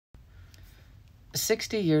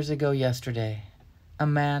60 years ago yesterday, a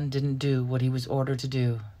man didn't do what he was ordered to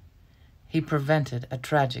do. He prevented a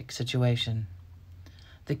tragic situation,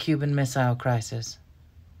 the Cuban Missile Crisis.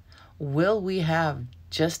 Will we have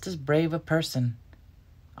just as brave a person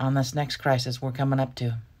on this next crisis we're coming up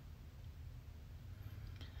to?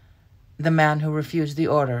 The man who refused the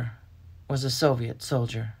order was a Soviet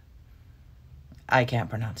soldier. I can't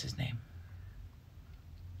pronounce his name.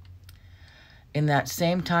 In that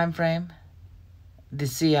same time frame, the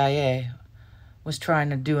CIA was trying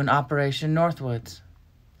to do an Operation Northwoods.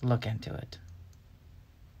 Look into it.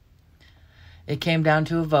 It came down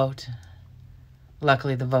to a vote.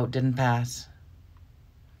 Luckily, the vote didn't pass.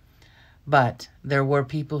 But there were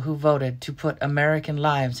people who voted to put American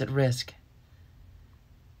lives at risk,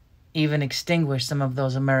 even extinguish some of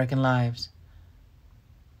those American lives,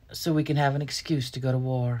 so we can have an excuse to go to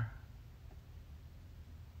war.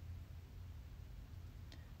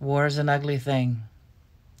 War is an ugly thing.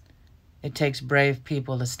 It takes brave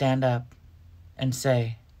people to stand up and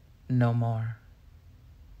say, no more.